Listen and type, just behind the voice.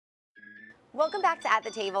Welcome back to At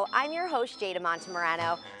the Table. I'm your host, Jada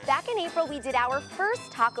Montemarano. Back in April, we did our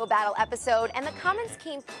first Taco Battle episode, and the comments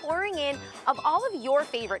came pouring in of all of your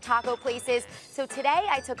favorite taco places. So today,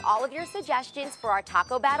 I took all of your suggestions for our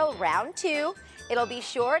Taco Battle Round 2. It'll be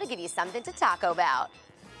sure to give you something to taco about.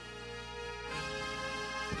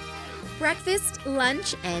 Breakfast,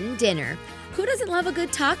 lunch, and dinner. Who doesn't love a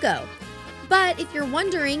good taco? But if you're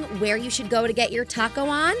wondering where you should go to get your taco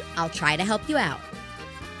on, I'll try to help you out.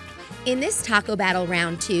 In this Taco Battle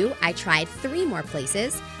Round 2, I tried 3 more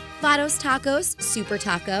places: Vatos Tacos, Super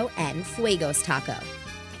Taco, and Fuegos Taco.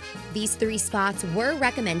 These 3 spots were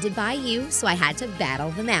recommended by you, so I had to battle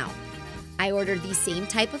them out. I ordered the same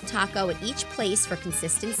type of taco at each place for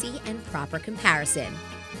consistency and proper comparison.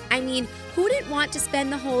 I mean, who didn't want to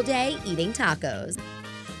spend the whole day eating tacos?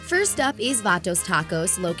 First up is Vatos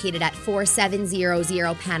Tacos, located at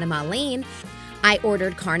 4700 Panama Lane. I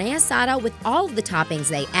ordered carne asada with all of the toppings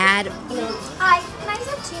they add. Hi, can I just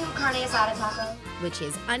have 2 carne asada tacos? Which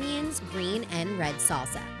is onions, green, and red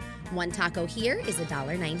salsa. One taco here is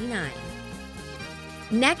 $1.99.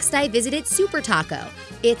 Next, I visited Super Taco.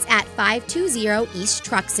 It's at 520 East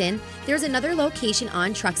Truxton. There's another location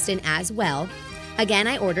on Truxton as well. Again,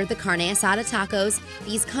 I ordered the carne asada tacos.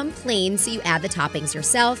 These come plain, so you add the toppings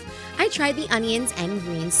yourself. I tried the onions and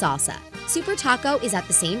green salsa. Super Taco is at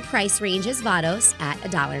the same price range as Vatos at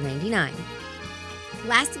 $1.99.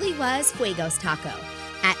 Lastly was Fuegos Taco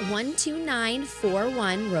at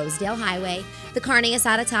 12941 Rosedale Highway. The carne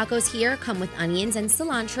asada tacos here come with onions and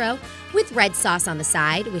cilantro with red sauce on the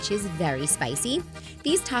side, which is very spicy.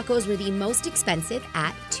 These tacos were the most expensive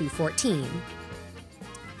at $2.14.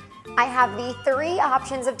 I have the 3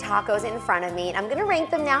 options of tacos in front of me, and I'm gonna rank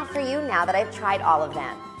them now for you now that I've tried all of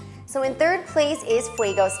them. So in third place is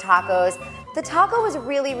Fuegos Tacos. The taco was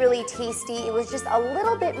really tasty. It was just a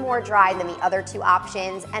little bit more dry than the other 2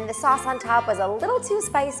 options, and the sauce on top was a little too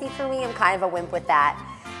spicy for me. I'm kind of a wimp with that.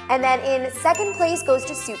 And then in second place goes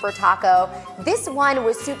to Super Taco. This one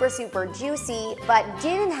was super juicy, but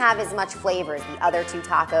didn't have as much flavor as the other 2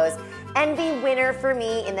 tacos. And the winner for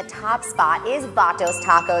me in the top spot is Vatos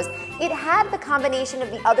Tacos. It had the combination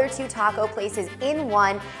of the other 2 taco places in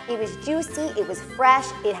one. It was juicy, it was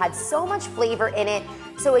fresh, it had so much flavor in it.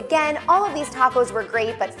 So again, all of these tacos were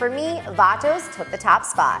great, but for me, Vatos took the top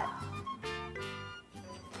spot.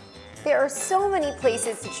 There are so many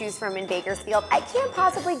places to choose from in Bakersfield, I can't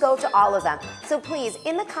possibly go to all of them. So please,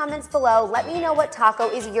 in the comments below, let me know what taco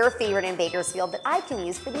is your favorite in Bakersfield that I can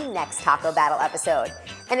use for the next Taco Battle episode.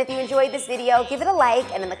 And if you enjoyed this video, give it a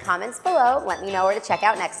like, and in the comments below, let me know where to check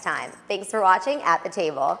out next time. Thanks for watching At the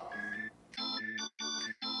Table.